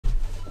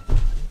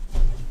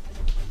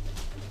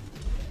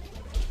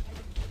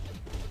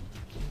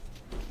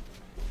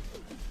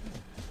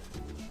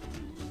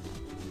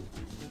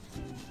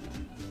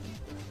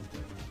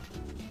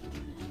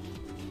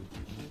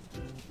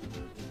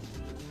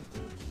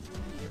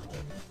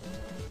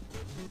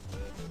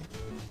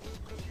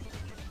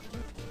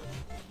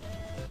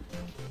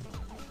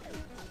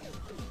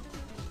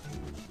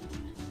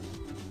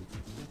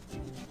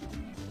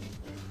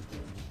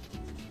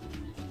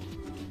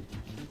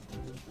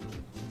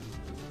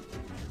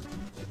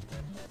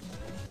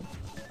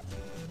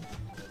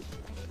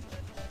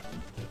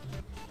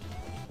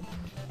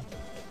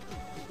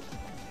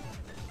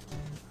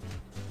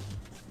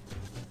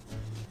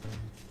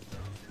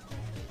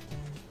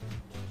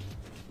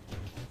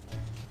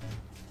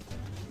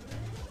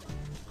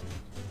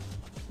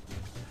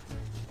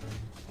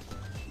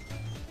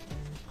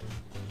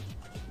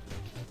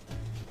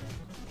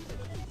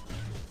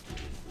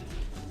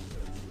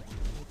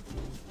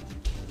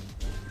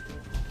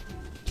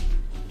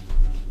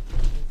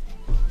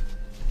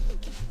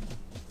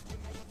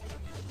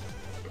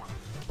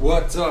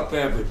What's up,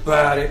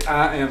 everybody?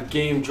 I am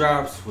Game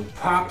Drops with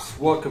Pops.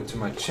 Welcome to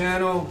my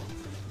channel.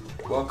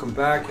 Welcome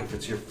back if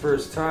it's your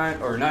first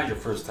time, or not your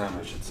first time,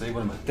 I should say.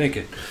 What am I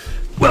thinking?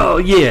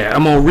 Well, yeah,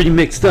 I'm all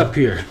remixed up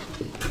here.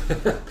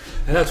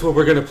 And that's what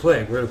we're going to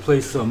play. We're going to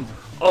play some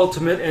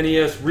Ultimate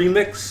NES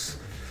Remix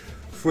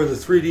for the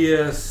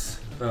 3DS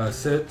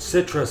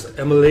Citra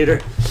Emulator.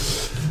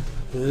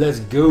 Let's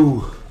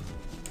go.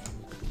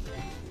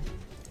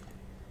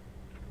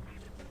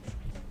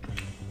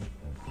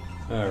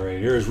 Alright,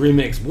 here's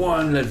Remix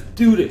 1. Let's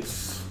do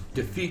this.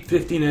 Defeat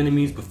 15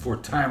 enemies before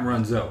time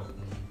runs out.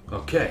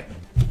 Okay.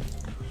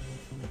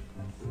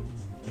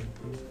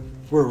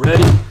 We're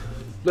ready.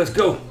 Let's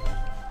go.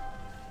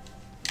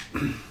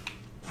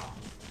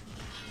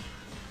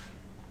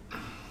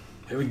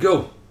 Here we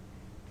go.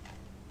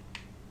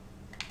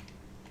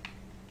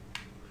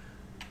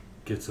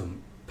 Get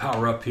some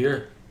power up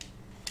here.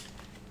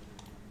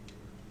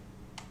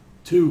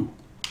 2,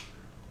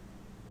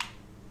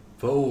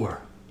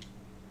 4.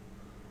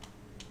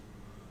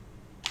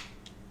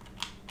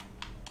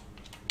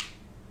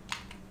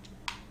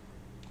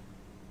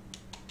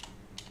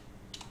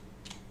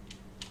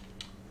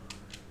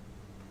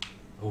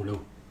 Oh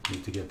no,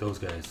 need to get those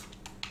guys.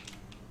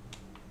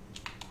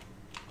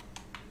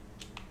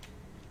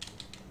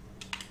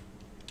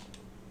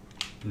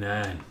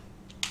 9.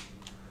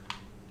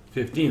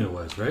 15 it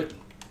was, right?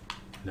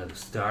 Another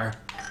star.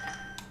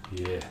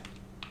 Yeah.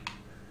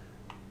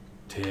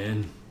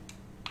 10.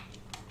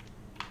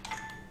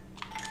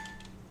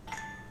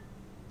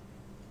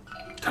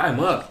 Time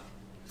up.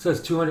 It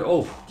says 200.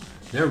 Oh,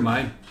 never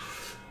mind.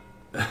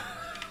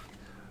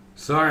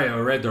 Sorry, I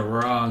read the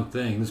wrong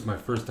thing. This is my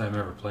first time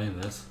ever playing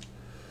this.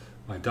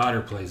 My daughter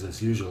plays this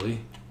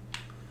usually.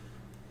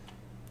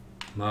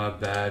 My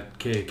bad.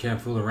 Okay, can't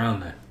fool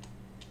around then.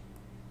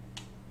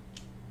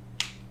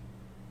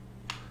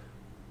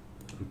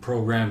 I'm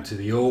programmed to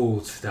the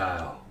old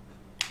style.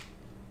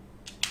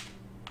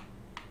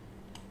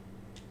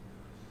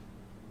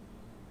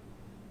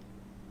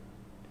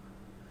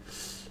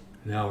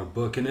 Now we're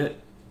booking it.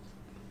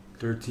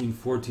 13,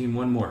 14,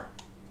 one more.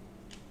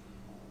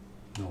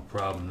 No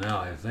problem now,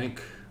 I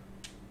think.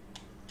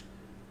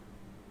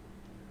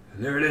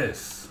 And there it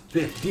is.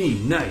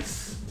 15,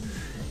 nice.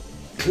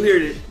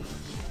 Cleared it.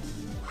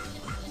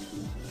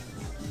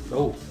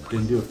 Oh,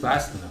 didn't do it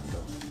fast enough though.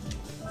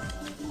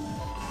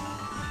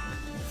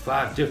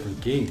 5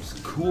 different games,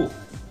 cool.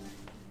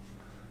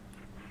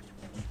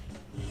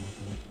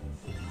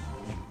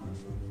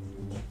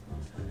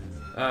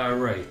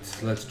 Alright,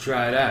 let's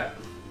try that.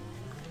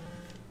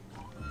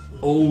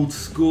 Old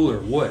school or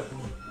what?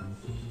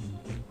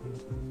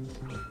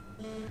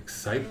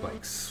 Excite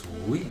bike,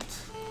 sweet.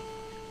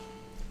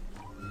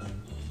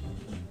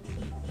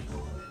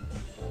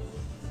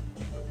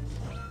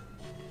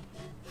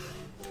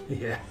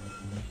 Yeah.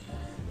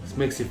 This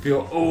makes you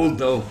feel old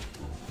though.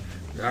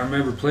 I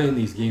remember playing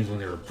these games when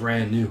they were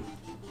brand new.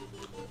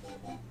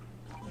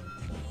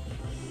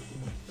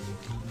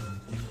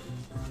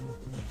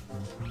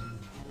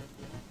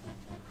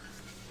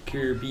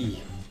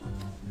 Kirby.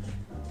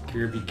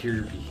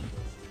 Kirby.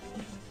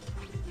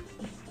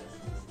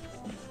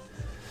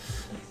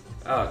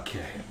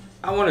 Okay,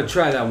 I want to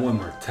try that one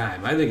more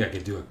time. I think I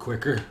could do it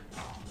quicker.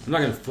 I'm not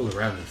going to fool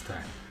around this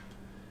time.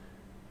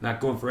 Not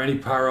going for any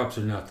power-ups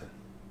or nothing.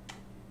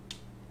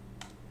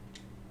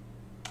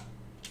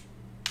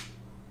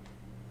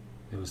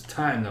 It was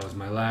time. That was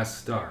my last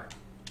star.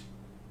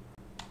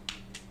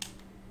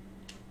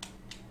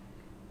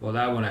 Well,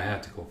 that one I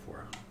had to go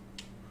for.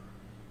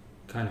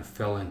 Kind of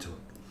fell into it.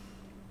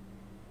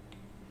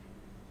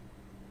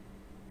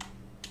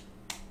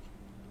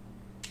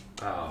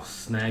 Oh,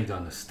 snagged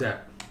on the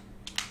step.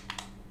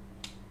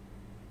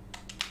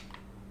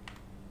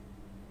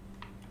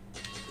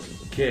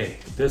 Okay,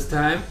 this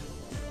time.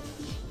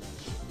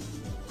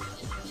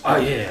 Oh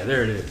yeah,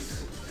 there it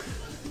is.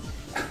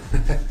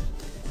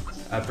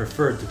 I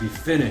prefer it to be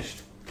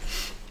finished.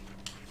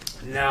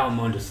 Now I'm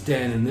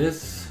understanding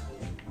this.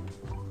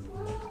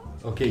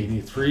 Okay, you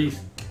need 3.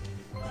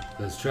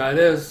 Let's try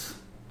this.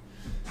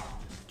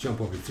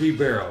 Jump over 3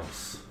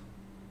 barrels.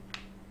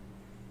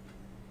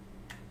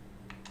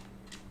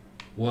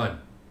 1.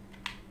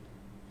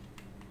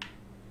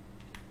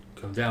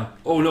 Come down.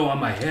 Oh no, on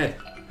my head.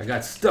 I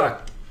got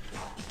stuck.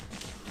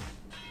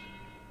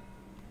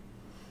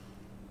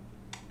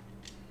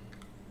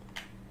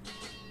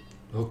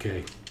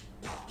 Okay.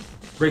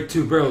 Break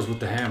 2 barrels with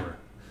the hammer.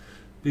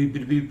 Beep,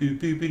 beep, beep, beep,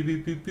 beep, beep,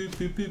 beep, beep, beep,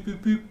 beep, beep,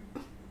 beep, beep.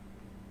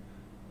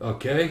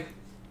 Okay.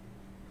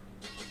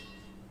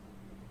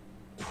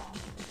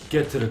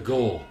 Get to the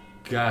goal.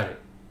 Got it.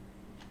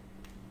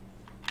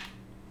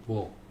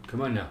 Whoa.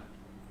 Come on now.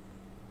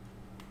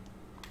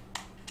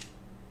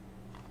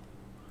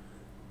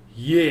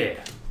 Yeah.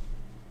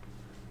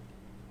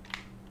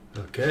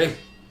 Okay.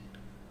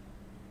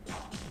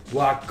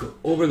 Walk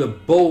over the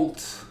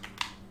bolt.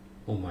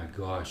 Oh my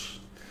gosh.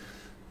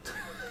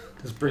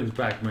 This brings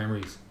back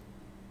memories.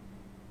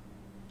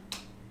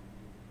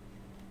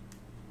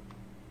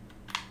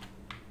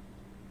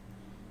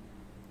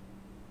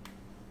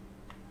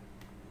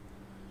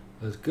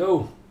 Let's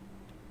go.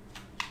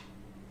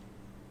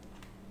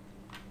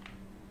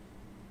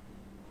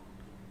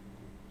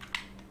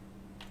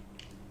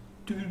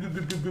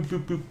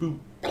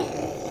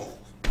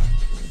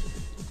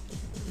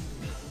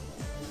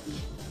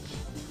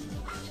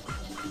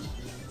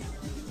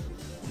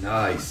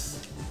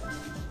 Nice.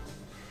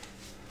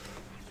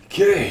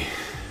 Okay.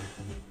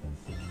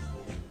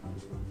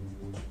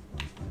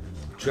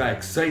 Try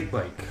Excite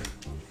Bike.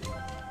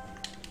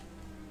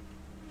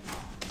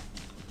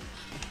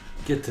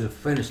 Get to the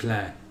finish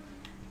line.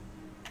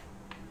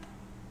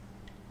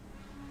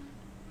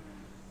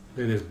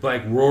 Look at this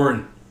bike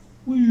roaring.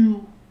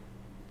 Woo!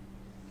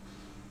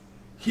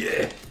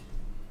 Yeah!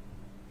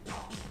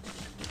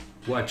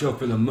 Watch out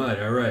for the mud,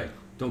 alright.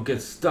 Don't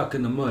get stuck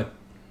in the mud.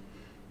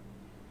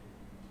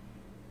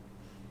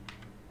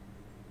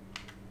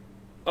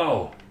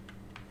 Oh!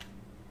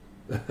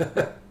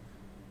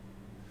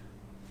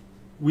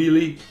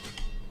 Wheelie.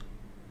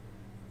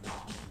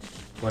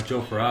 Watch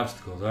out for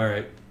obstacles,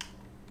 alright.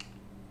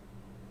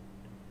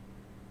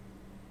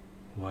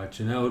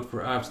 Watching out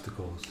for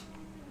obstacles.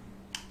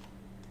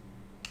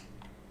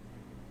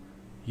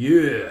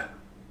 Yeah!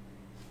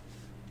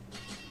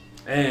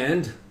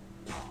 And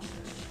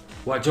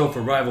watch out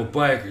for rival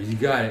bikers, you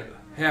got it.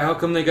 Hey, how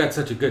come they got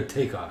such a good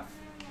takeoff?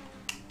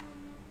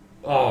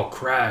 Oh,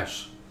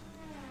 crash.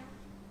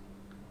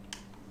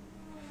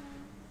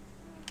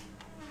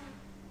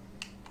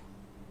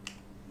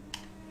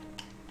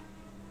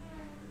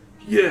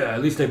 Yeah,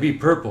 at least I beat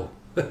purple.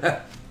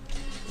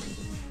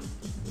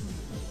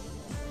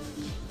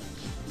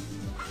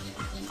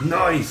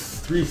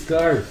 Nice! 3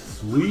 stars.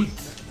 Sweet.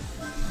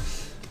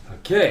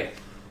 Okay.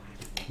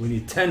 We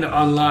need 10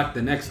 to unlock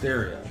the next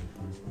area.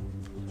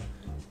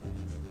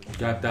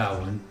 Got that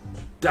one.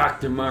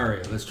 Dr.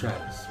 Mario. Let's try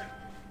this.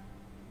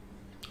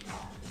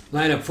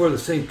 Line up for the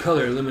same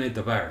color. Eliminate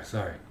the virus.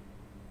 Alright.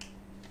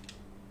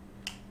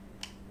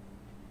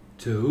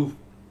 2.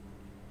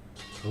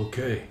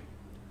 Okay.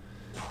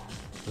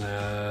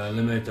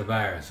 Eliminate the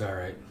virus.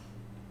 Alright.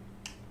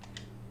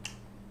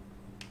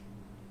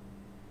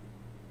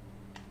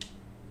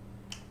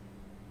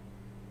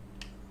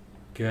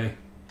 Okay.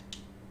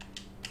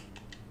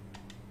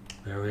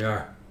 There we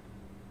are.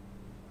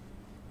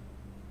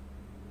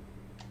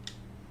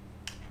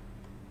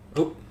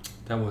 Oh,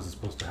 that wasn't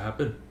supposed to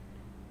happen.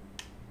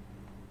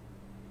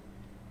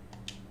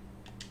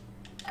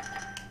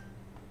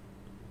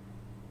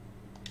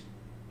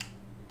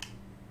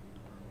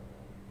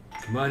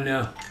 Come on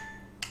now.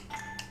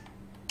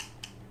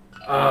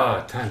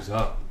 Ah, time's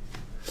up.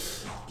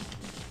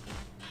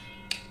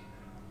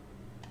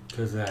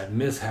 Because of that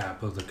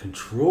mishap of the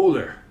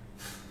controller.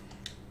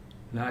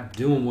 Not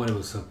doing what it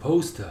was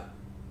supposed to.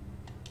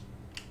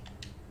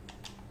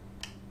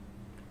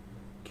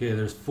 Okay,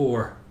 there's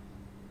 4.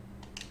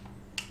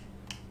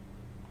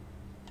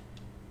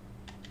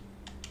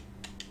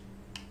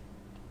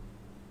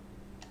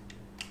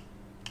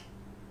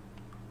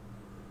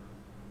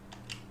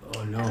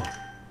 Oh no. I'm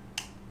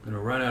gonna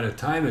run out of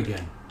time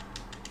again.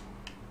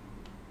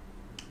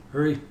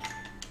 Hurry.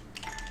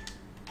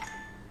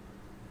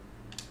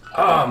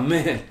 Oh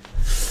man.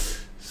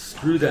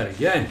 Screw that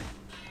again.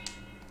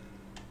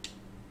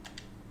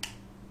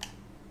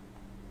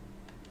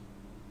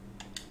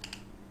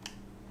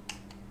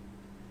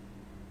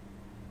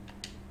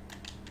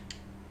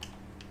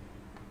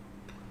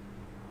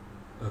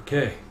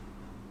 Okay,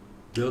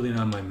 building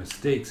on my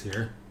mistakes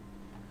here.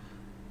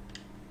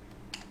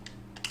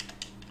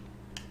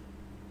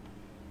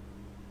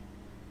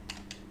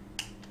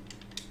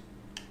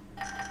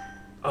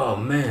 Oh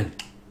man.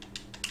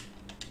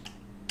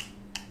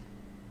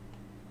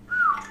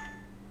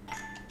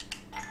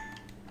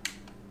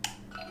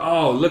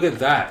 Oh, look at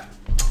that.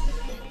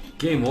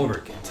 Game over.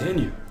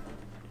 Continue.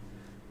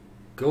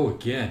 Go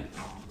again.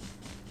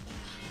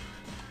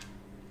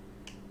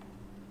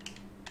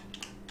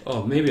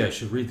 Oh, maybe I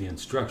should read the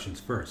instructions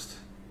first.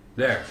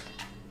 There.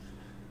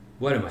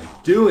 What am I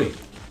doing?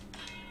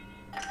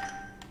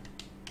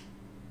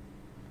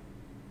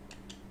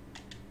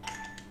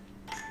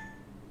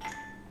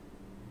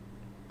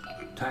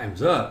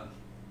 Time's up.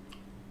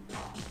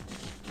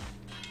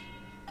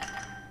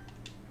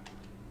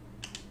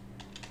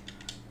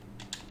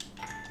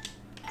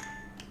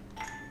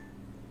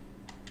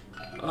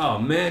 Oh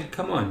man,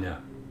 come on now.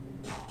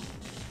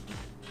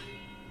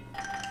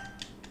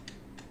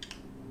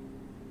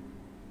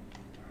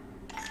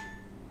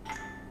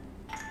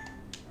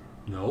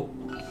 Nope,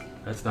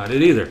 that's not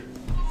it either.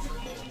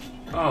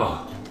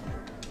 Oh,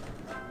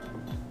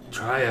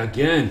 try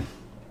again.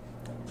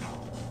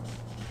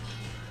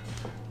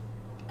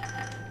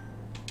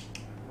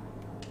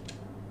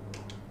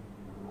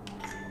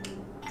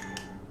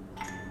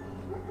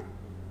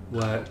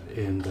 What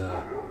in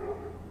the...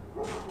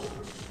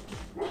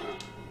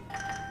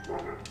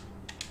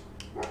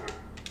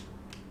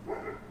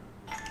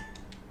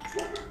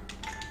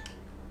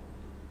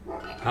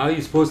 How are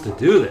you supposed to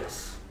do this?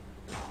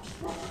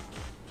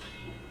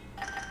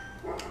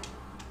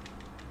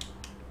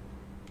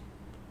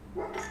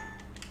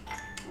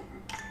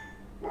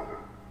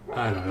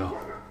 I don't know.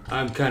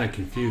 I'm kind of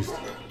confused.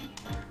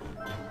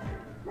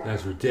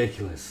 That's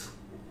ridiculous.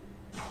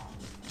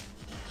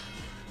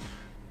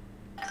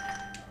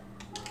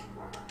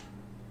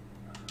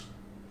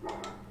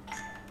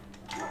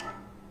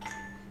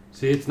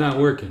 See, it's not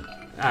working.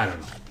 I don't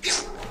know.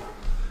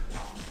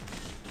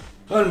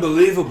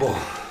 Unbelievable.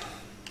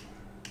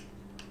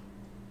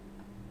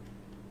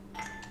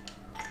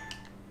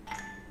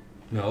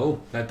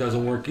 No, that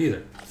doesn't work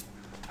either.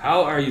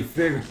 How are you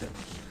figuring it?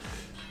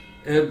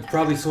 It's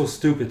probably so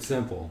stupid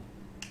simple.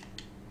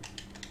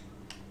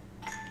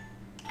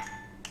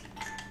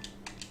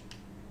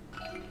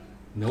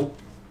 Nope.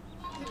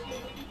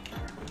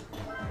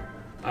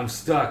 I'm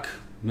stuck.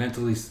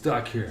 Mentally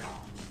stuck here.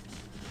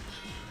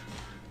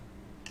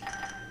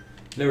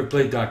 Never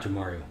played Dr.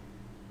 Mario.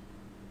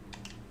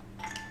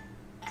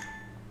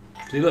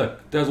 See, look,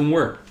 it doesn't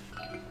work.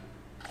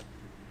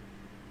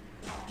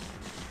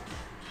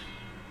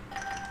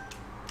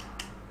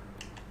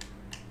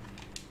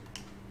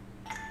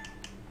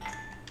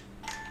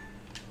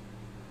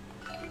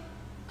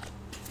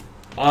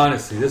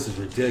 Honestly, this is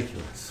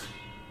ridiculous.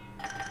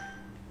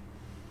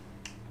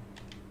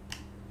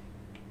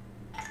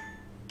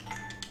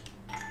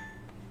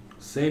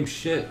 Same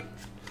shit.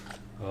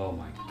 Oh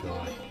my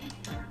god.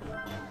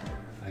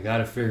 I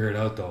gotta figure it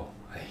out though.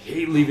 I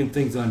hate leaving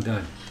things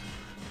undone.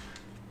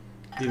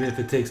 Even if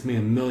it takes me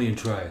a million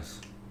tries.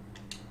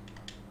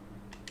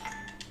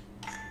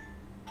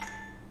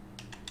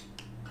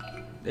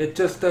 It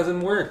just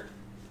doesn't work.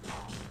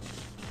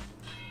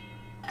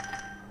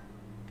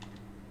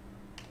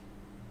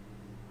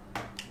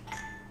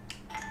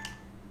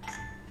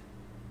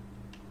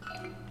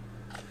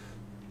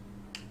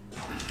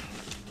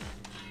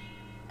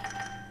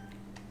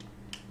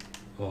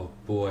 Oh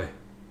boy.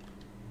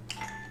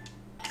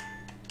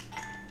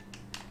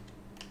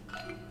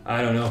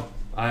 I don't know.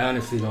 I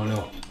honestly don't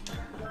know.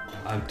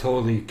 I'm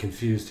totally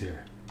confused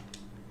here.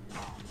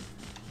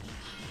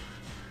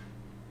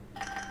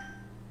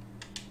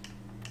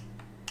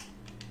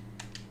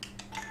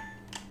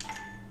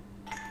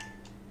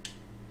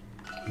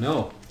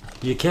 No,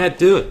 you can't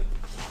do it.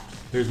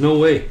 There's no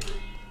way.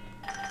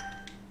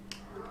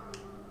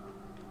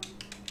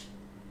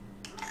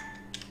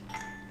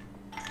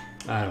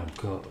 I don't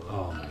go.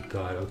 Oh my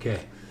god, okay.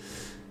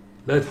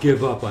 Let's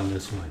give up on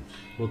this one.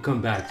 We'll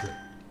come back to it.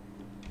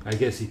 I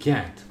guess you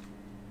can't.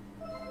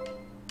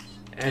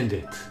 End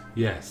it.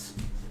 Yes.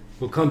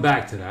 We'll come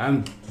back to that.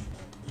 I'm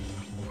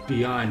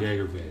beyond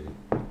aggravated.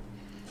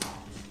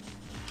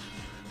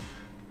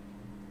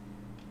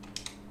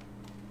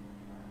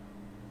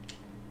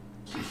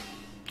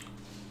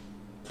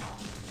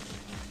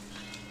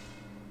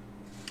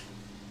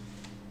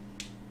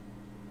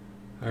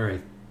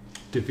 Alright.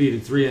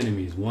 Defeated 3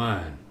 enemies.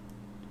 1,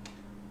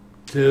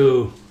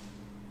 2.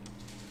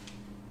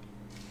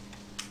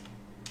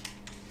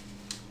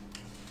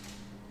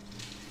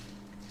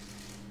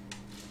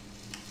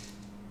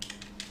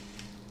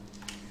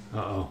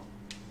 Uh-oh.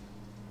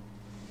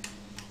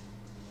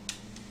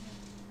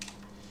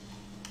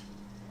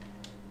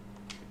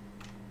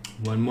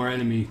 One more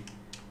enemy.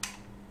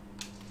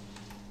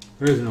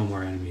 There is no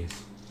more enemies.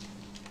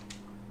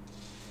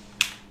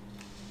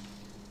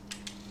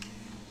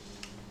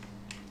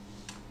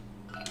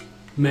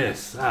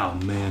 Miss. Oh,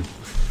 man.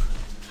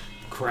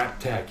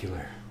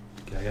 Craptacular.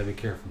 Okay, I gotta be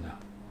careful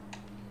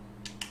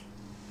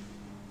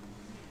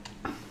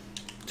now.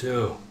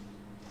 2.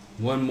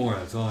 One more.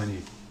 That's all I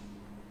need.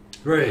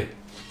 3.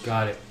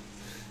 Got it.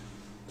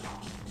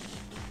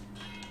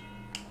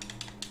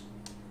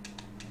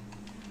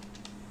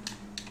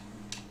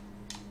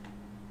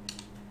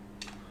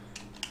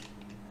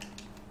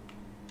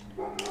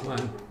 Come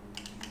on.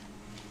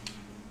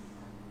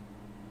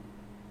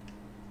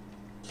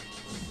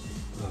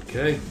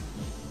 Okay.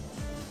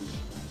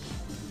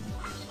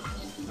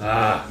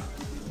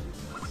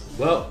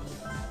 Well,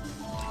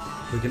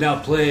 we can now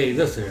play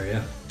this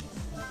area.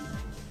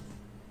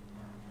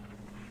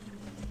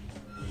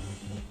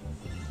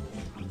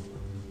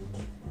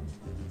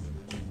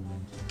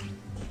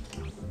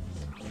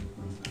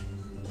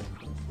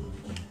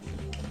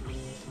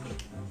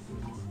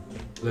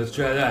 Let's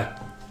try that.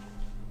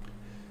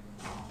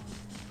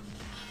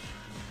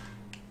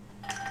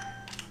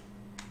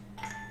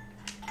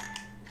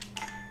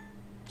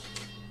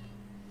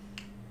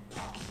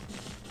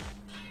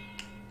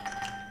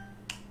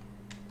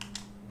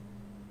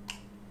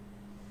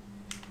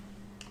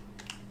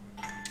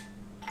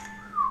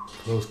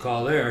 Close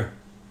call there.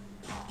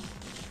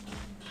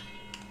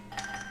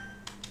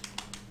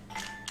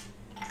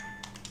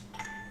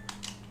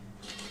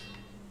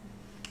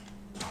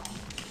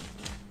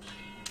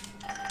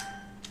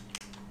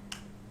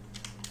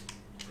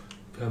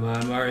 Come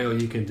on, Mario,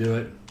 you can do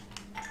it.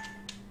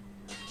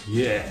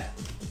 Yeah.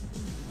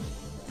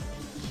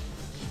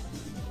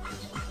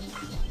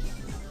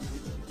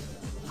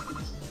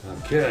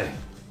 Okay.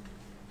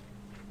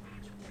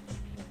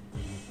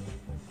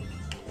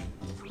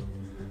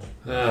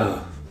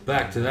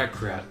 Back to that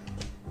crap.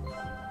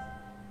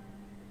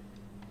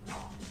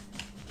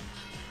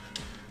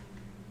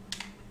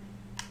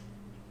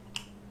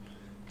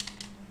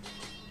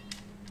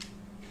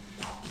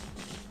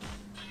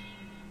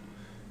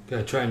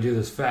 Gotta try and do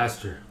this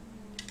faster.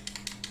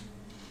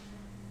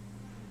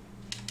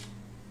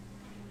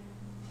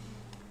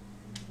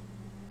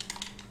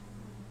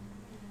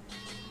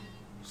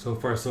 So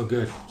far, so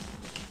good.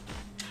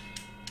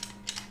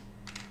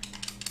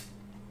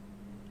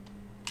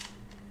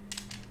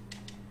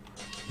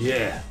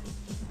 Yeah,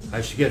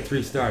 I should get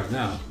 3 stars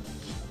now.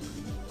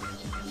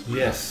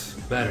 Yes,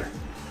 better.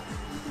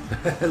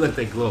 Look,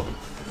 they glow.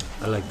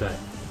 I like that.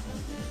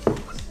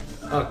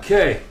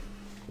 Okay.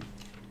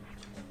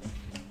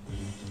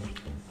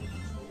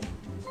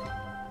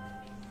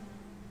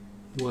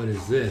 What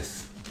is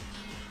this?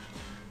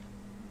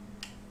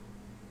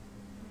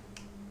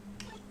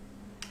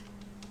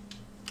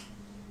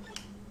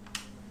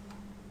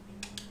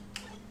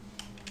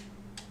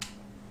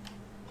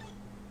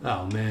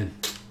 Oh man.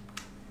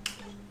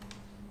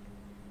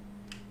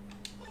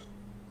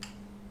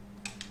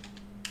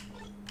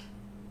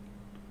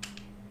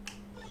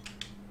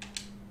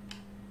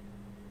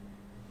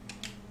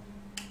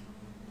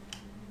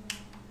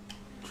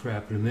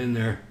 Trapping him in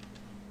there.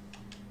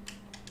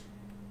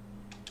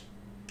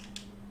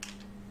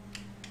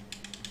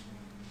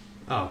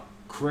 Oh,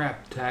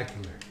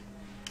 crap-tacular.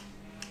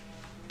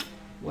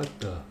 What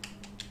the?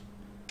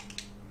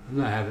 I'm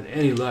not having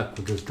any luck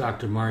with this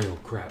Dr. Mario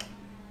crap.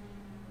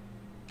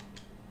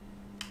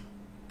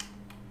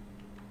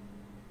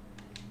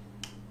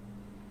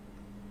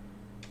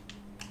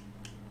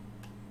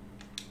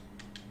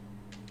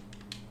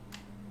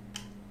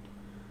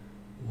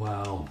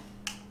 Wow.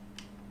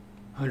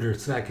 100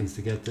 seconds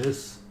to get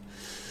this.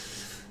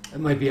 I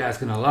might be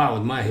asking a lot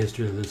with my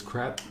history of this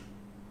crap.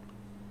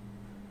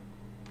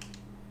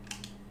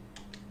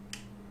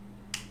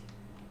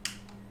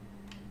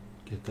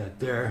 Get that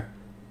there.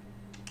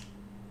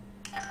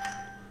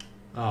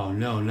 Oh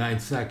no, 9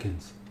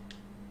 seconds.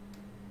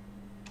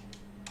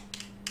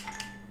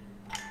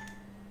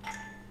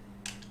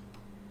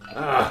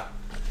 Ah,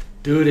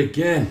 do it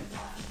again.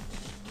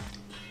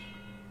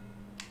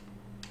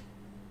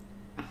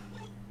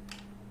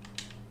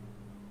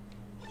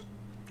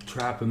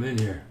 Trap him in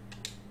here.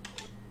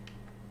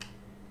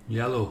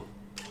 Yellow.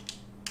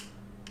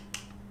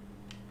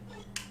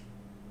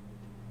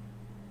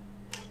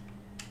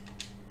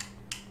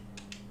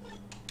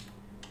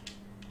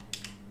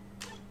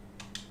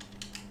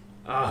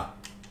 Ah.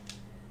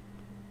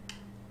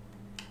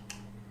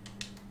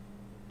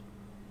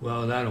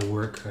 Well, that'll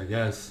work, I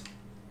guess.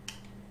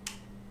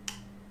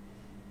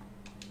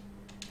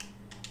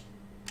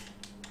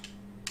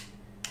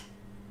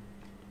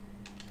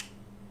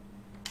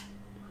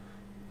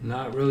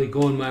 Not really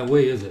going my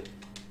way, is it?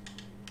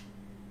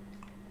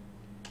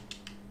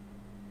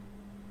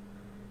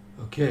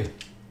 Okay.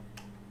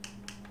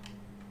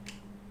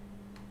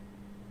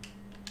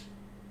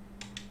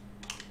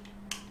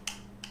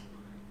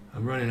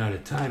 I'm running out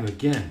of time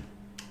again.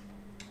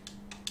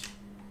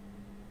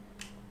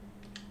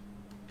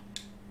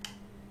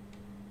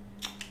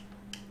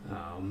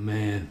 Oh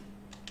man.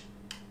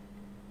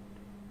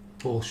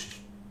 Bullshit.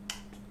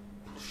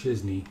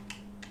 Shizney.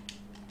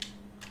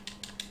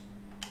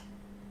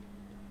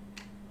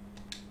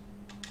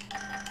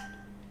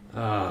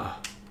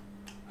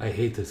 I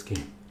hate this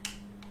game.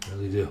 I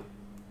really do.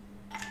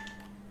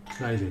 It's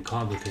not even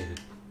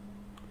complicated.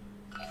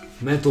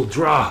 Mental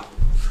draw.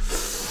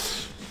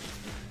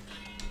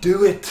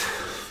 Do it.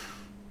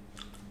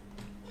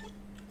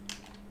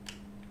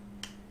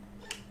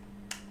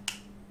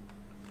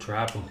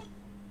 Trap him.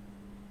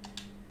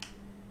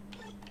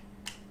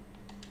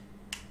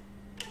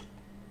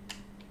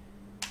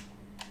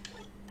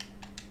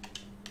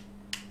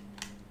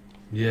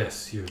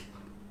 Yes, you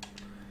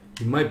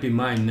might be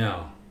mine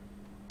now.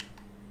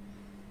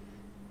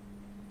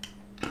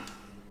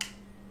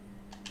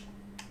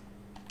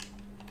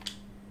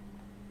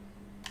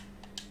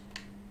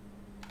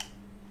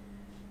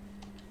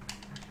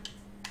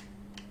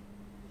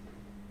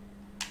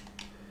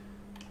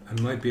 I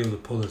might be able to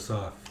pull this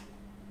off.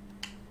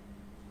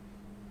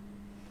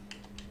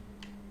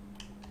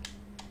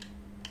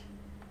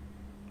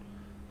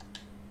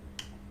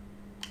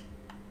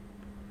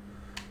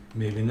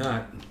 Maybe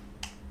not.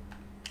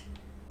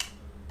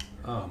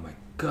 Oh my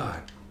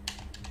God.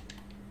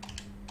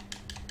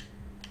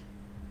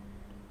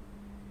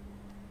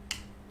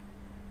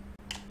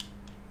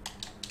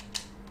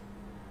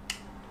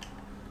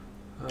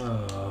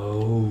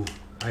 Oh,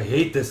 I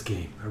hate this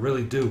game. I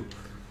really do.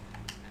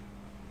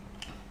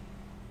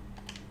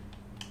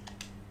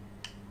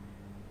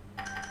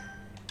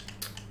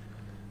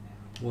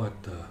 What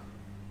the?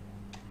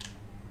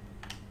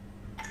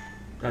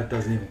 That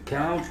doesn't even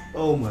count.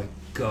 Oh my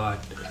God.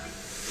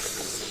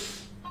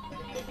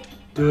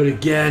 Do it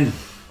again.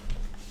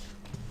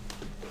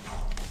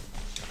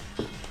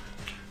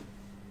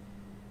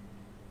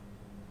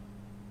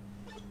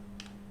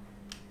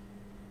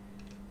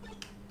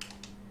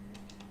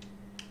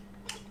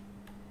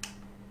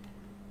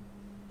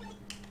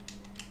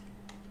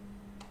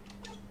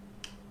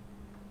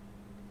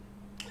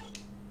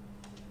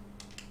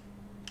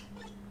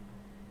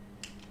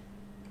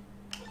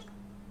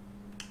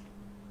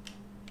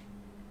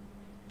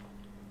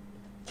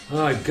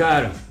 Oh, I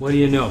got him. What do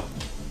you know?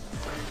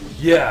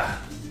 Yeah.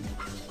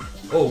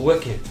 Oh,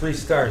 wicked. 3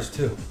 stars,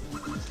 too.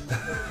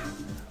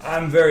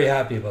 I'm very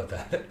happy about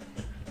that.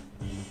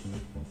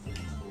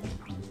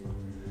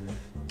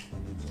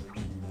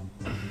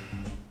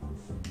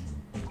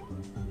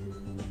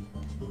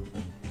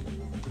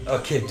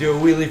 Okay, do a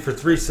wheelie for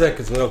 3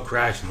 seconds without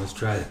crashing. Let's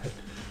try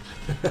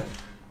that.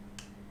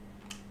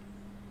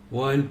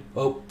 1.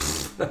 Oh.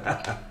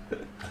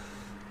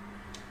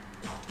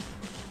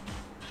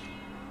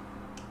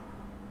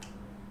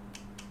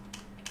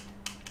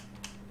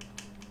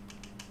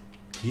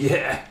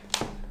 Yeah.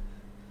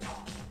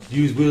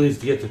 Use wheelies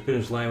to get to the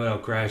finish line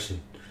without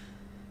crashing.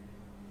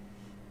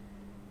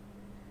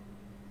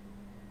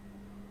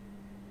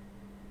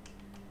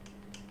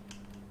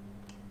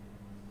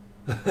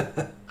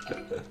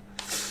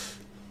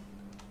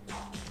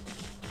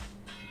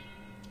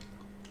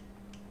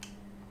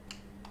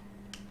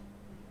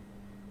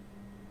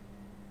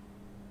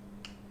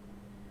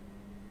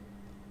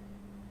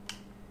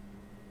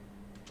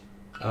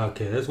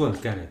 Okay, this one's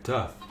kind of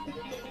tough.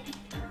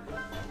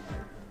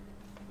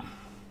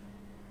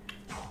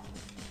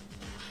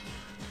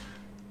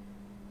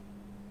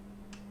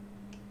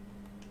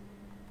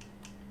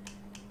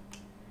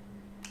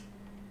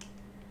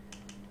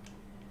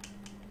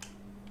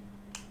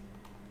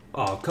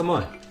 Oh, come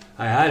on.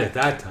 I had it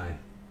that time.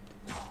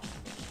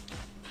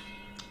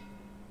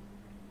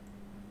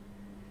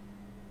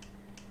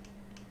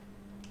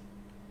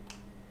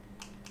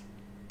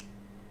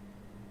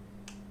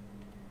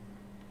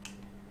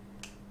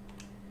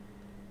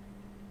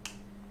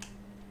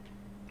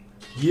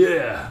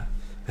 Yeah.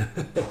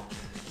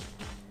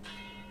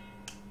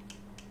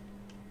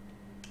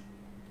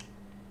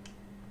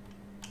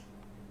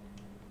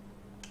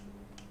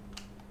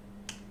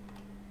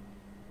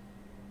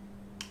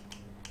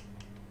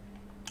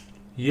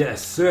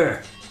 Yes,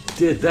 sir.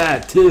 Did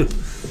that too.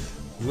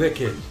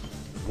 Wicked.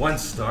 1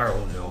 star.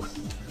 Oh no.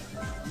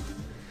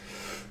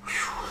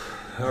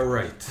 Whew. All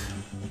right.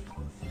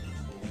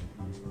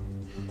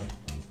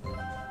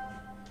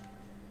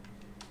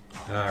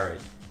 All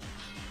right.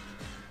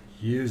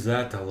 Use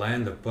that to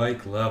land the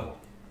bike level.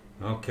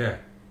 Okay.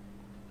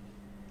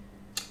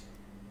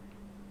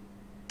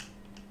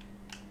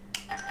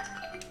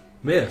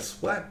 Miss.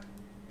 What?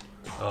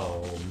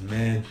 Oh,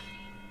 man.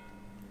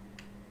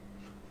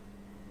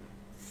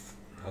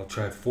 I'll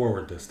try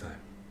forward this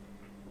time.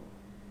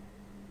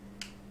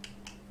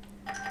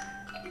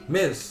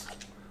 Miss.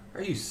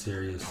 Are you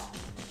serious?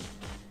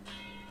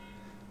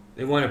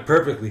 They want it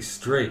perfectly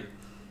straight.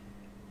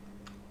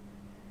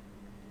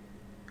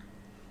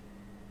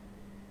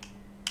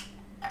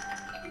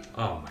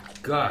 Oh my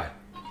God.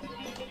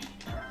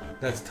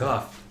 That's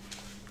tough.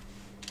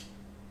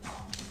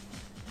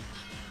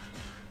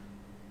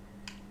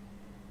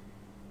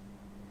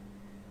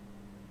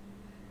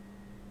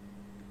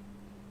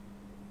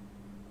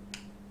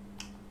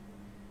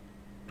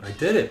 I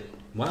did it.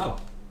 Wow.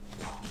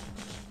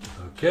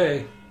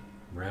 Okay.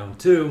 Round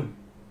 2.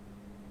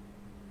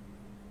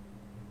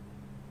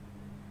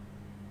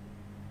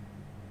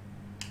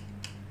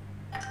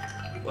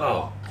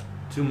 Whoa.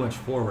 Too much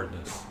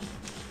forwardness.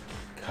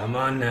 Come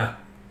on now.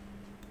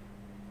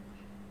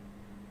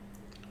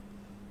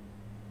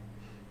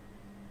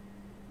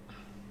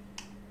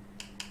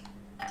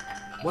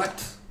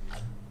 What?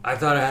 I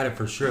thought I had it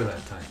for sure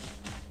that time.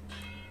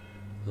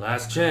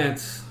 Last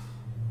chance.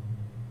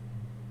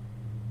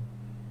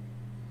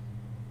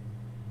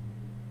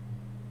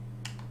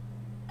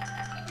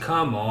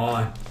 Come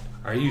on.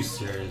 Are you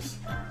serious?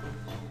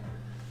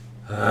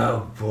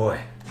 Oh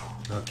boy.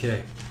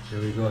 Okay, here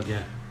we go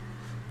again.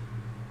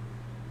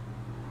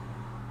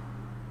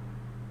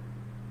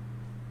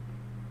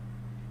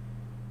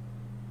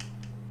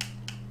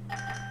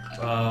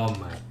 Oh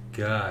my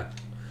God.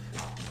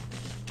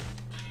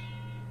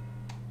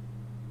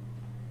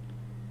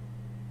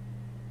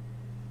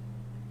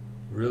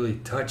 Really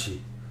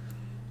touchy.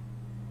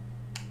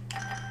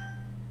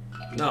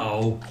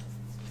 No.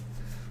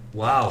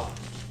 Wow.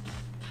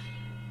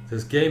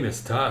 This game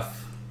is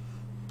tough.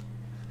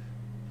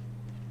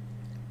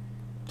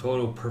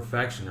 Total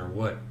perfection or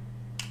what?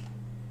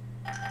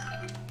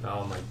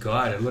 Oh my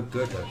God, it looked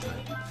good that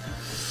time.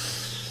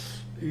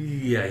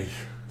 Yay.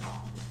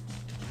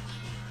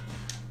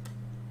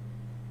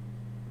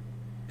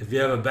 If you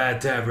have a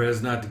bad tab,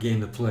 it's not the game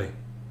to play.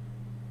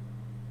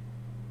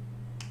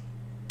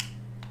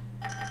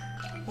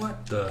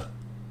 What the?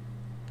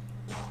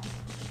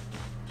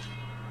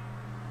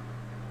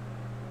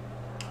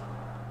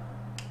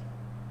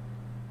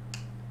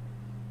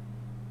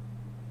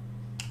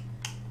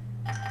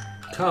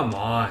 Come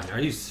on,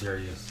 are you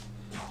serious?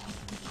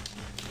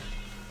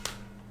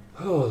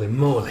 Holy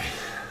moly.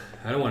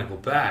 I don't want to go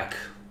back.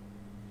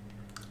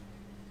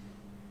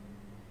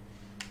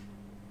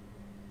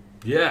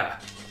 Yeah,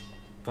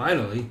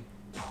 finally.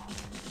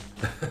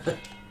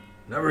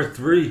 Number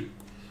 3.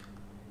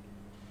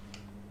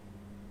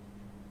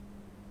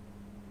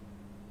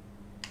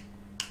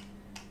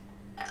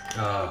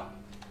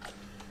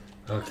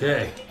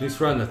 Okay, at least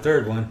we're on the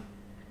 3rd one.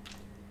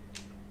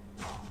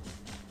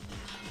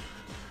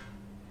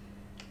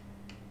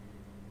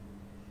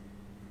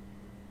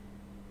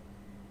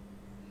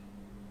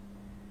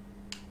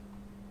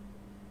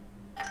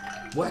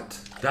 What?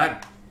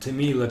 That, to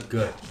me, looked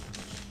good.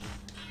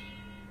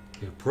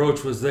 The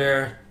approach was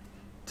there.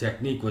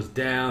 Technique was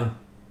down.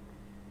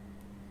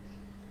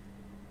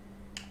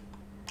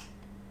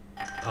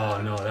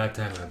 Oh no, that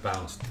time I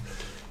bounced.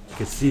 You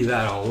could see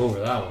that all over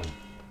that one.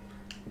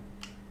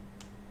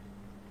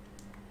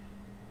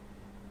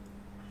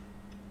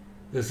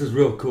 This is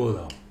real cool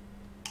though.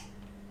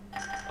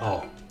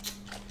 Oh,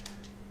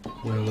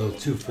 went a little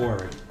too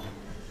forward.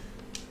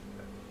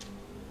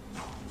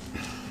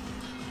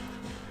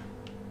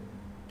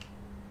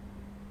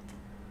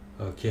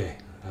 Okay,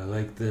 I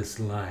like this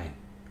line.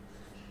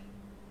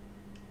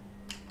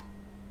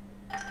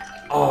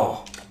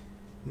 Oh,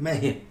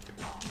 man.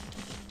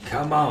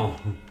 Come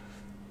on.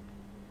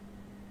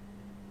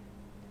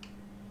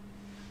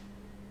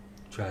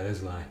 Try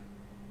this line.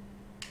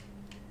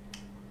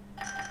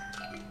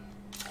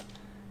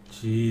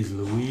 Jeez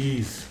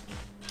Louise.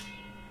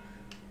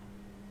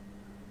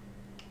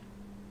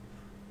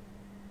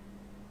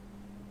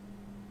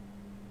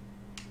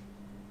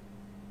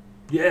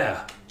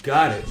 Yeah,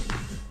 got it.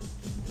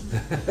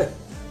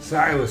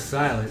 Sorry I was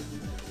silent.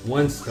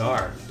 1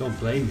 star. Don't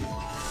blame me.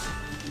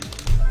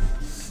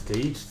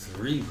 Stage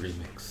 3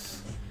 remix.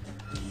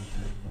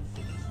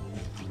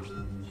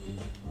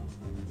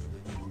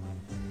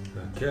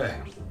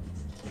 Okay.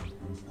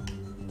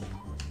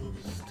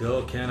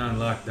 Still can't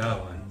unlock that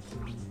one.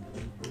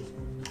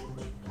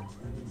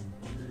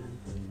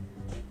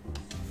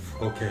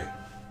 Okay.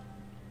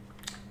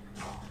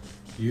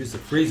 Use the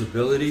freeze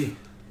ability.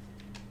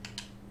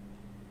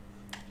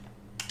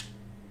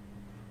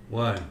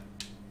 1,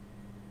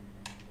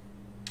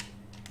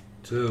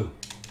 2,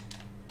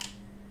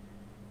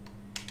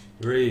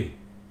 3,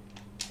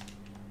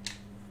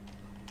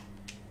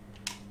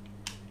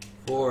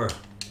 4,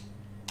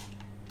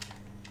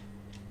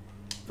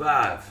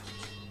 5.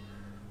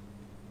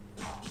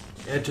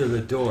 Enter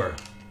the door.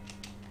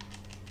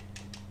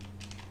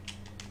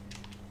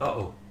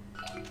 Uh-oh.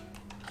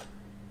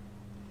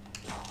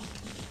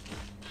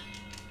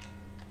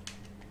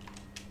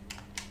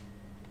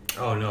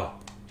 Oh no.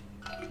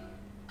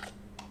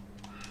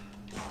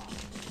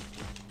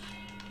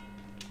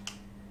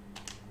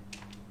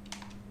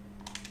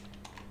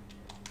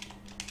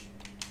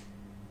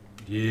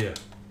 Yeah.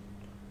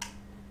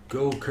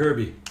 Go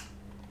Kirby.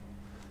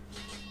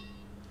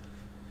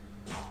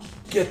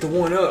 Get the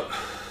 1-up.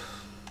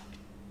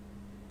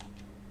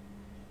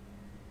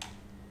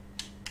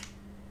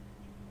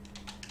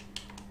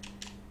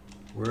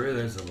 Where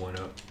is the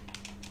 1-up?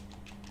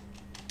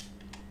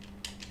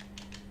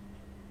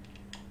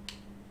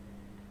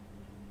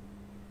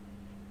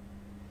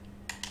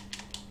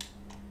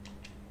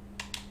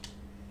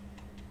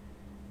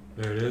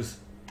 There it is.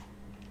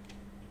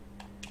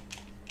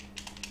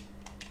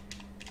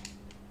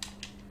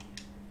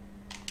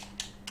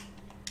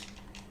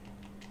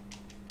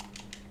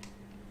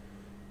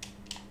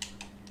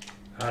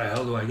 How the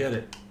hell do I get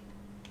it?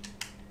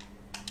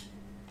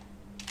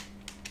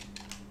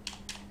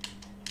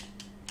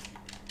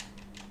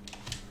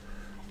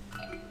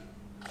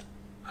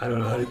 I don't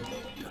know how to...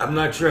 I'm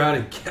not sure how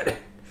to get it.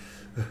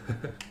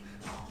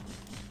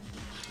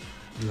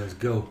 Let's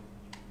go.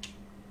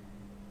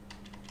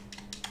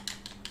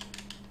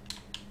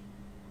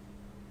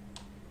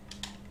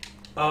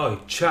 Oh,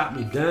 he chopped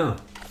me down.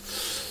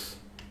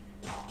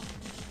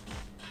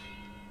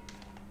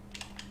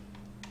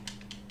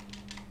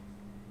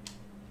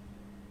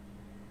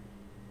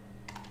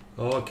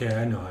 Okay,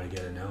 I know how to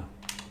get it now.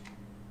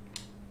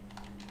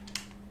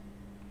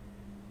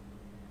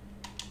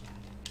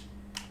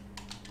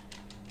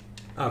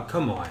 Oh,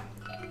 come on.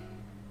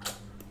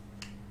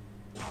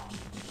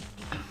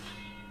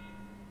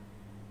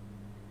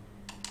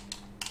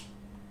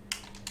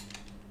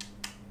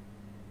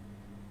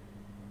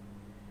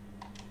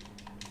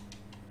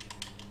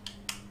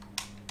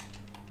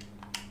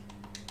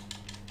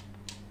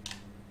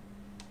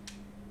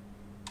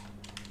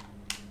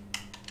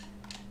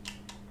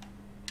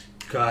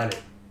 Got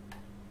it.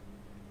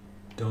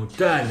 Don't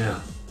die now.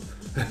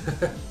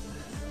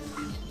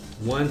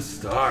 1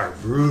 star.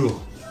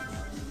 Brutal.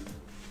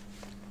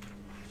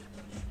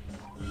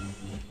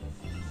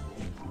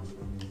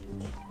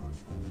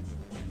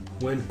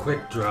 Win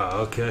quick draw.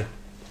 Okay.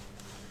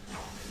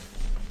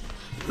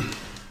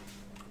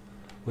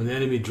 When the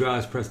enemy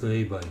draws, press the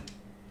A button.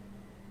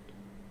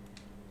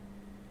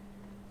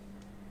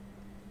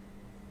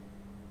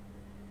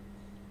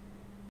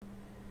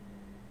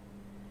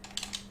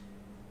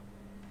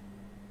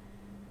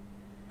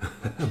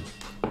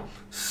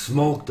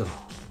 Smoked them.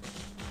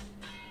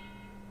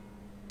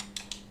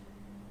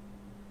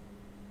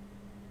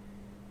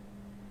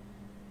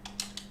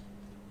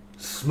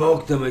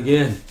 Smoked them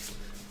again.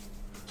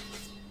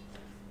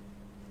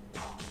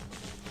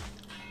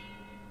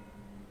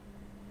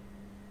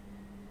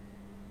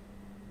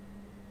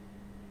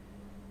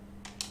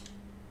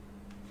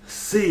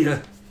 See ya.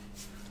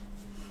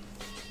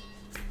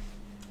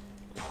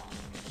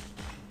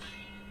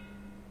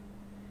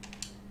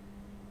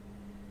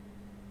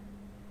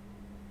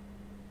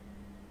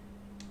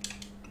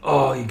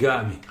 Oh, you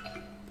got me.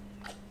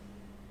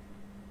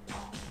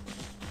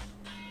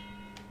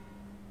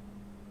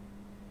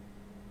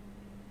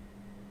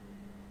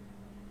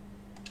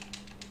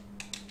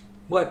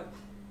 What?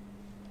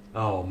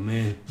 Oh,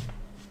 man.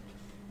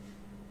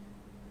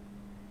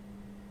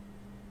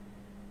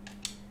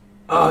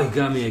 Oh, he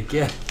got me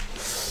again.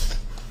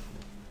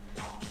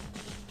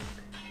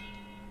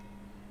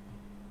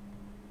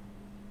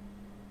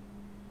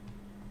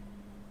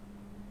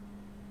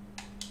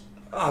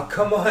 Oh,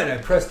 come on. I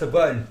pressed the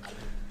button.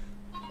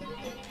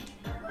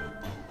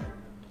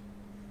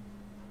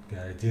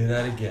 Gotta do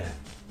that again.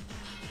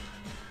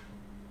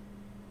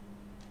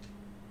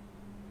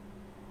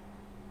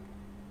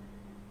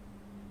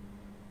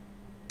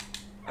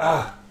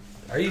 Ah,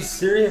 are you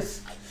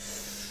serious?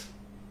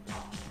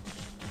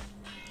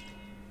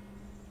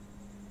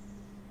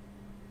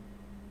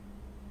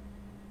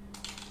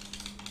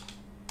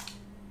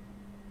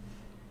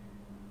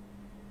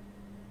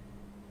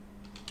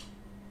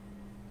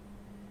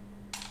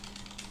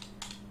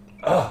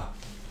 Oh,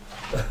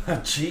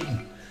 I'm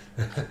cheating.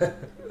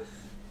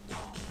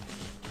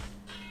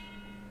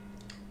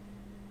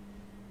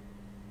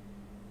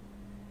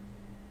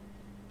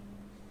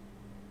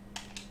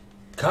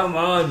 Come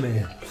on,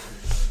 man.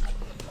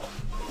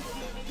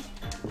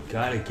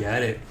 Gotta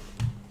get it.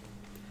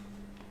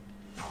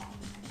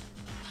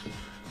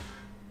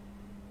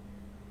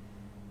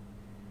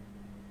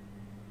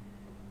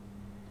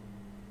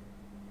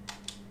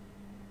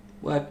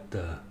 What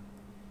the?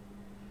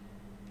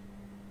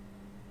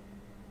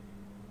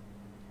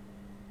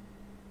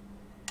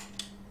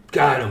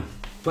 Got him.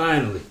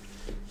 Finally.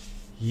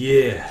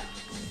 Yeah.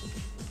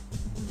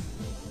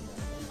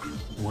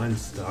 1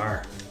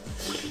 star.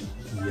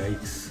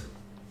 Yikes.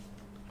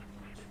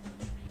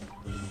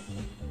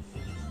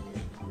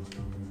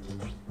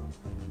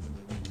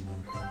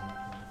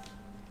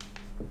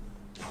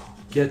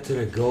 Get to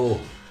the goal.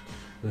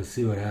 Let's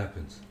see what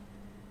happens.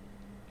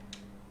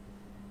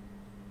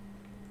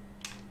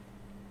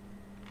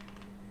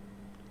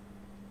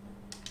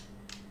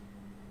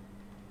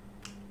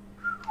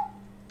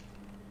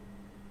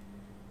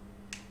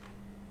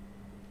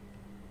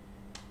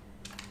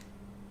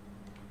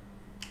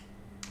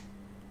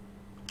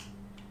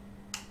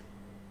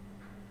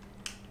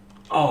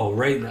 Oh,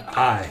 right in the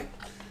eye.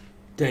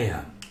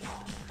 Damn.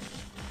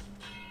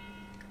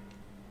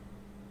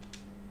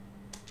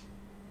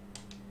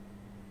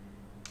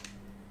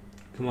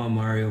 Come on,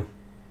 Mario.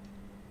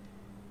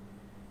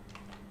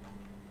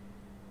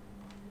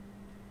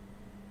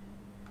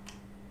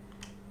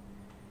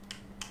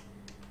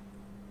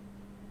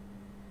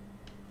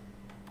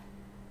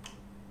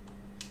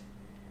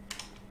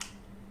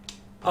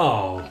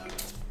 Oh.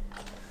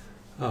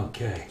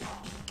 Okay.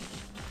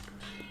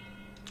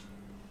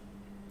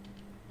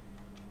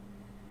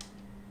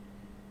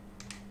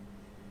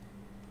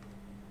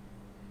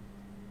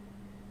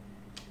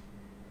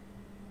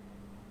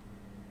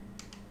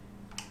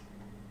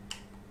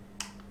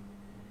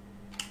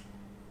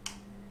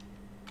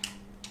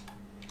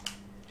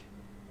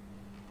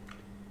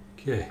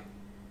 Okay.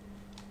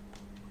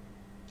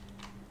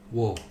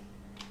 Whoa.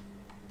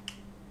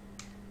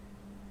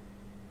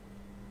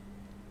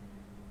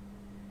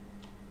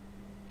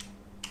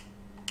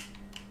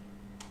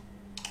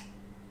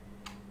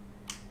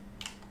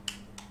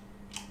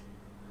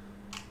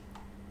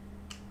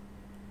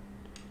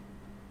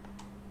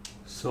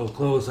 So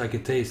close I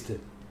could taste it.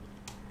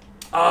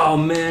 Oh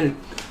man,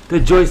 the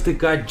joystick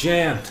got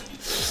jammed.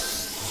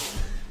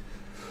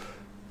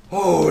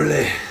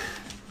 Holy.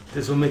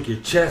 This will make your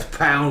chest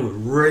pound with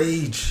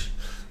rage.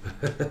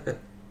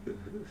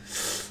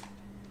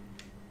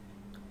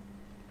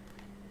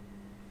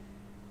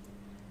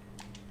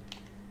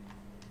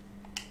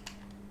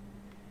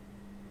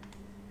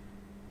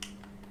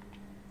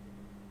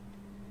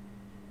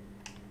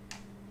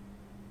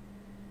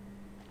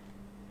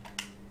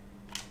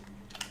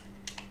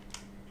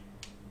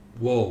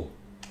 Whoa.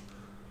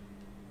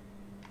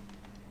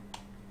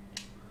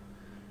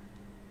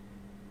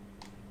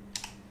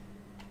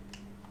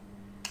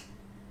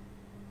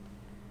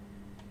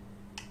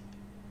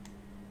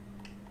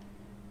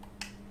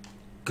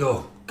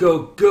 Go,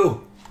 go,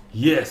 go.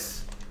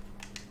 Yes.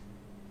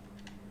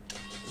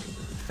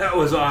 That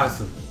was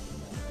awesome.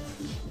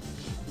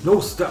 No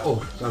star.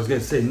 Oh, I was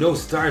going to say no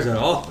stars at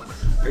all.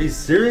 Are you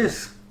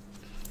serious?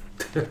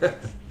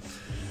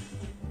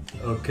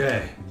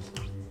 Okay.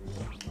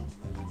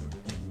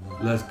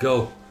 Let's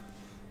go.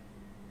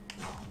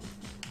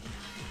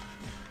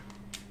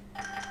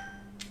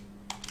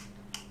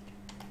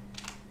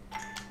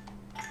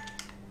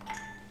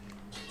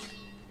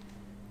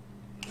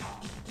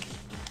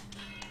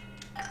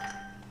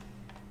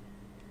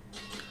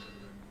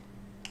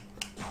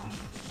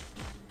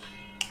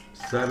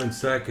 Seven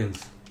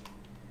seconds.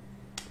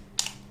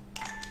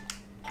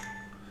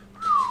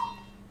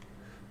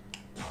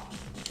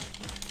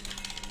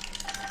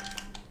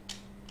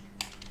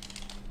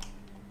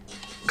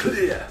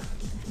 Clear.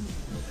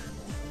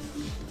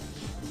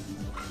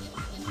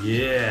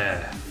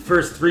 Yeah,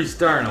 first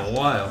 3-star in a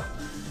while.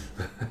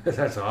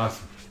 That's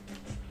awesome.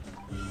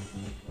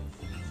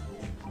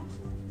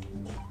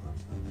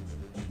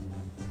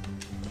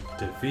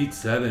 Defeat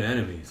 7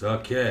 enemies.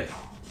 Okay.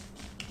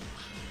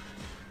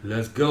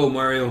 Let's go,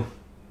 Mario.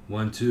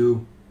 1,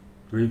 2,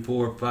 3,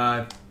 4,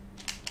 5.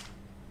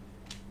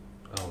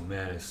 Oh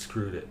man, I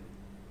screwed it.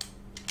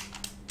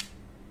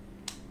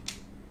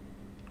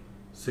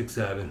 6,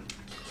 7.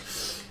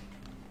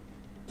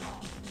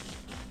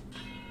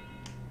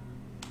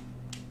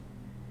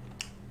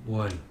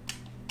 One,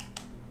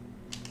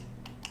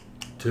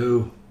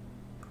 2,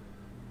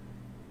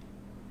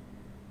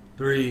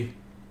 3,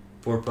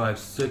 4, 5,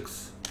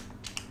 6,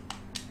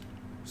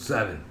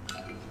 7.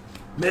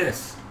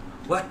 Miss.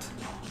 What?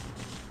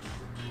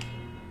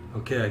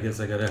 Okay, I guess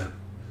I gotta.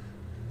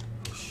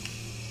 Oh,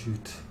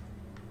 shoot.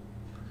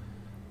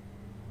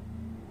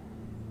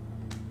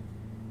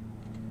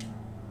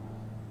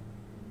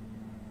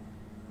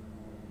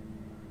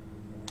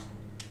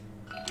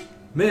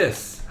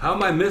 Miss. How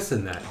am I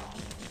missing that?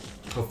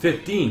 Oh,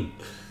 15.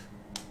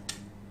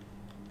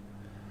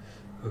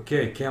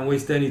 Okay, can't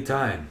waste any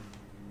time.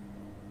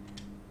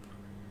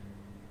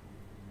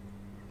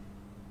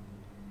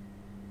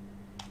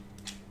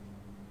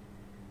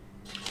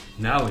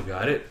 Now we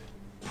got it.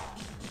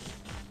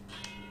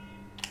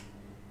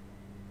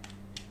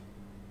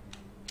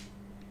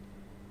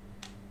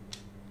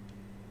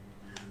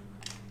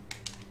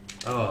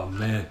 Oh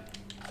man.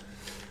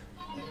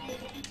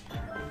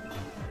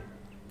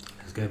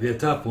 It's gonna be a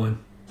tough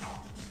one.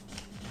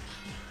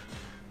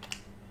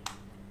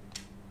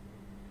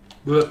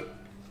 But,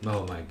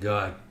 oh my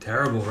god,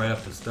 terrible right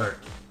off the start.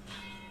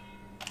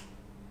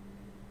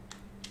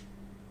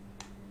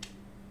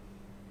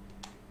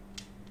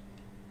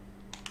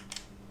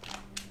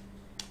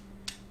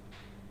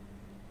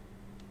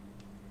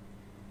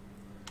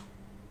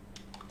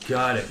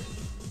 Got it.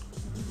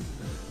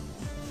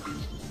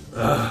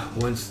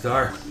 1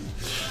 star.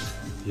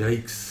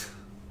 Yikes.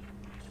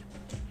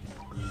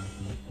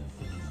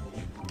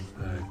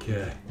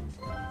 Okay.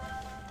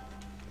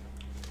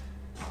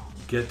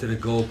 Get to the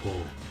goal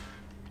pole.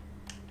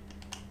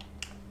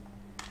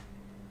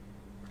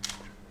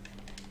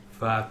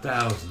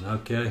 5,000,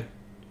 okay.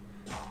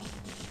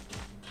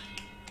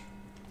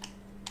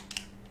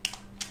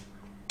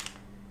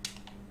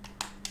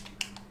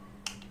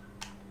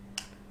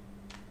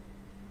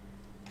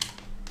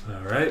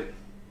 All right.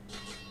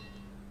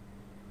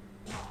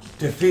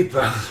 Defeat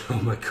Bowser.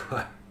 Oh my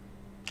god.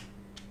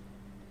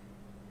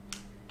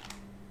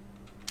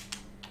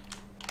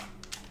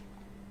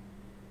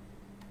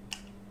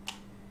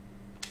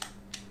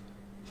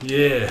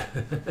 Yeah.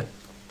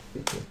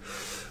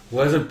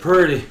 Wasn't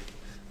pretty,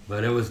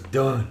 but it was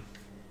done.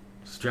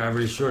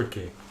 Strawberry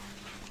shortcake.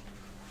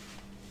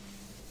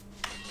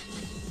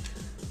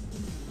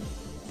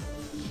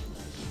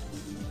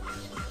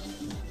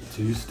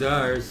 Two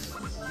stars.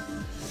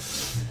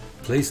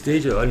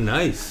 PlayStation, oh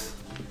nice.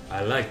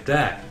 I like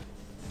that.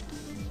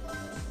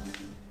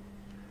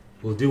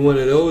 We'll do one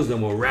of those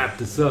and we'll wrap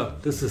this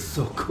up. This is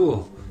so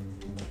cool.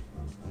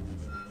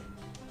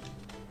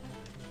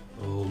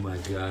 Oh my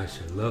gosh,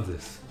 I love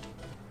this.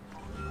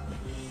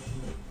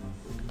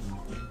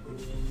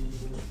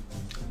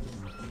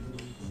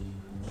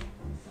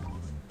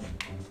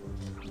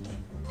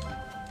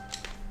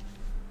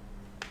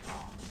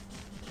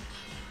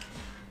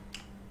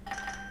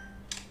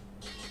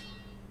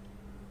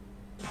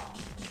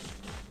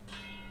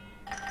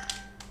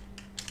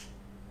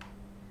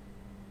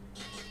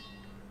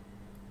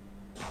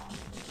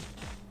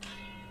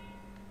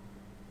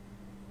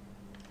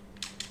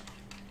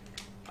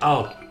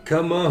 Oh,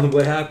 come on,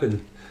 what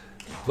happened?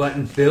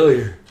 Button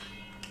failure.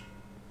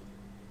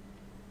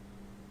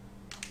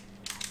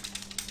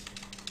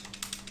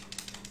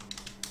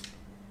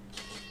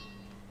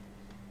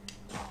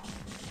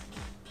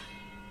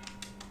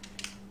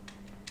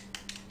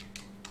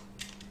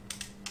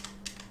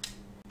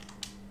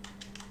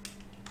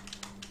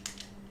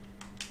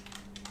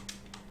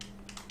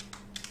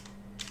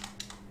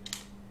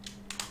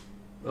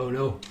 Oh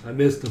no, I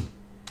missed him.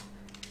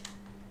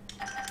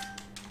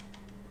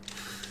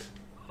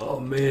 Oh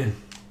man.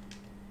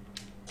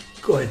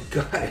 Good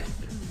God.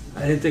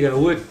 I didn't think I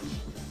would.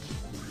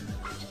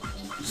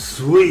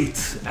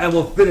 Sweet. And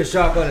we'll finish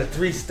off on a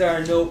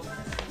 3-star note.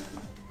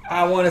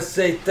 I want to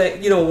say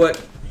you know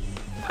what?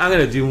 I'm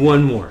going to do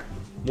one more.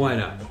 Why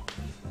not?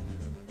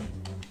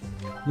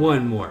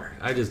 One more.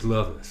 I just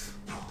love this.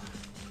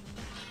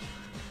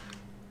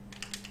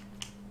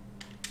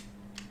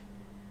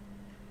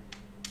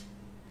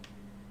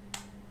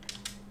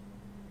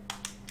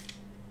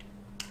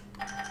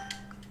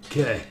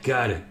 Okay,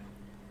 got it.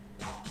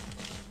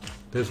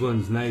 This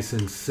one's nice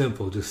and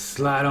simple. Just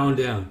slide on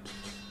down.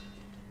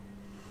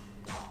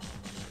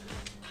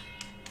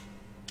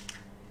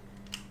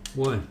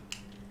 One,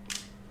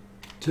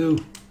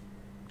 two.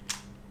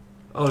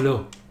 Oh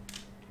no.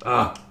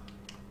 Ah.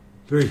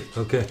 3.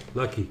 Okay,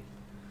 lucky.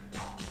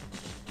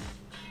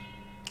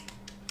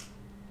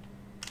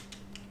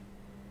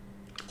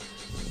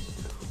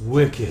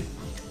 Wicked.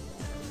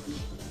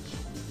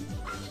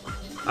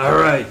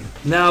 Alright,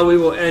 now we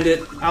will end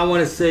it. I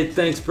want to say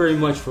thanks very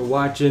much for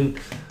watching.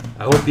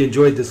 I hope you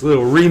enjoyed this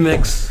little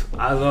remix.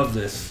 I love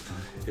this.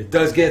 It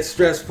does get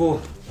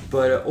stressful,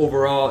 but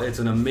overall it's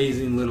an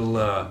amazing little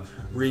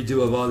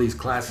redo of all these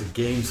classic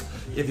games.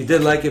 If you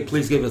did like it,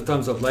 please give it a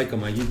thumbs up like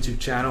on my YouTube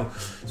channel.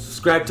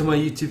 Subscribe to my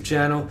YouTube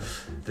channel.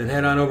 Then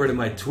head on over to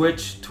my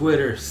Twitch,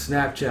 Twitter,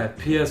 Snapchat,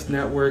 PS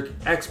Network,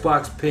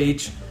 Xbox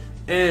page,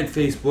 and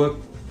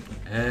Facebook.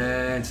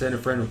 And send a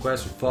friend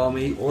request or follow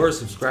me or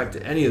subscribe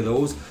to any of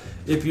those.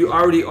 If you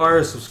already are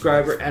a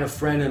subscriber and a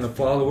friend and a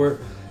follower,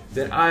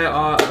 then I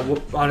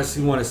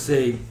honestly want to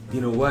say,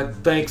 you know what,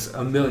 thanks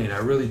a million. I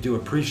really do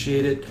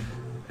appreciate it.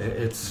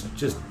 It's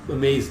just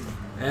amazing.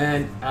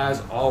 And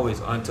as always,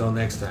 until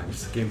next time,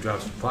 it's Game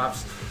Drops with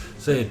Pops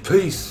saying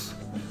peace.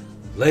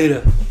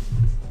 Later.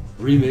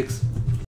 Remix.